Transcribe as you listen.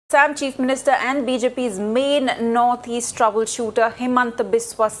Assam Chief Minister and BJP's main northeast troubleshooter Himanta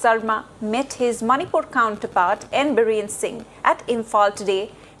Biswa Sarma met his Manipur counterpart Biren Singh at Imphal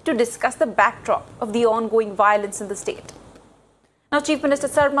today to discuss the backdrop of the ongoing violence in the state. Now, Chief Minister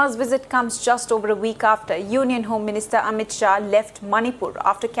Sarma's visit comes just over a week after Union Home Minister Amit Shah left Manipur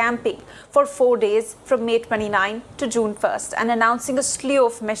after camping for 4 days from May 29 to June 1st and announcing a slew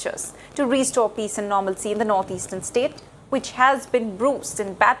of measures to restore peace and normalcy in the northeastern state, which has been bruised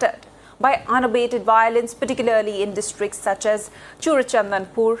and battered by unabated violence, particularly in districts such as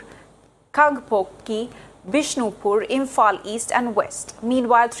Churachandanpur, Kangpokki, Bishnupur, Imphal East and West.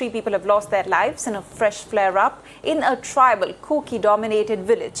 Meanwhile, 3 people have lost their lives in a fresh flare-up in a tribal Kuki-dominated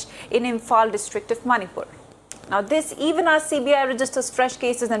village in Imphal district of Manipur. Now this even as CBI registers fresh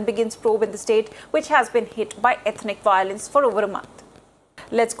cases and begins probe in the state, which has been hit by ethnic violence for over a month.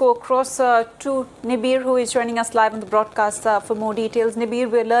 Let's go across to Nibir, who is joining us live on the broadcast for more details. Nibir,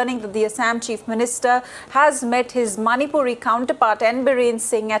 we're learning that the Assam Chief Minister has met his Manipuri counterpart Biren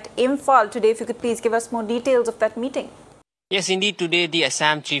Singh at Imphal today. If you could please give us more details of that meeting. Yes, indeed. Today, the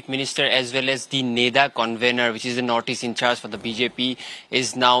Assam Chief Minister as well as the NEDA convener, which is the Northeast in charge for the BJP,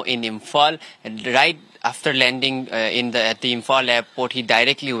 is now in Imphal. And right after landing at the Imphal airport, he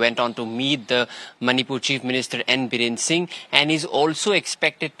directly went on to meet the Manipur Chief Minister Biren Singh, and is also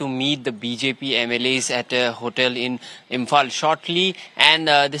expected to meet the BJP MLAs at a hotel in Imphal shortly. And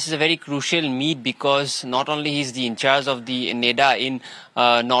this is a very crucial meet because not only he is the in charge of the NEDA in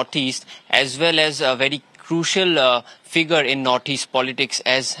Northeast, as well as a very crucial figure in Northeast politics,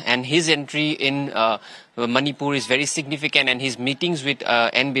 and his entry in Manipur is very significant, and his meetings with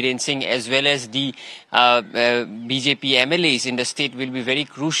Biren Singh as well as the BJP MLAs in the state will be very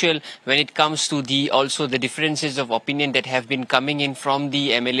crucial when it comes to also the differences of opinion that have been coming in from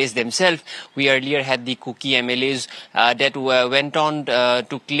the MLAs themselves. We earlier had the Kuki MLAs that went on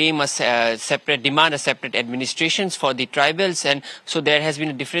to claim demand a separate administrations for the tribals, and so there has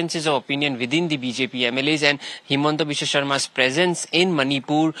been differences of opinion within the BJP MLAs, and Himanta Sharma's presence in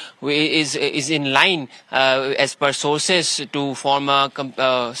Manipur is in line as per sources to form a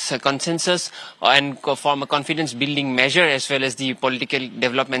consensus and form a confidence building measure as well as the political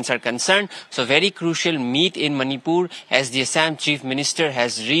developments are concerned. So very crucial meet in Manipur as the Assam Chief Minister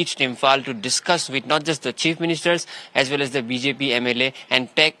has reached Imphal to discuss with not just the Chief Ministers as well as the BJP MLA and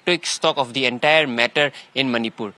take stock of the entire matter in Manipur.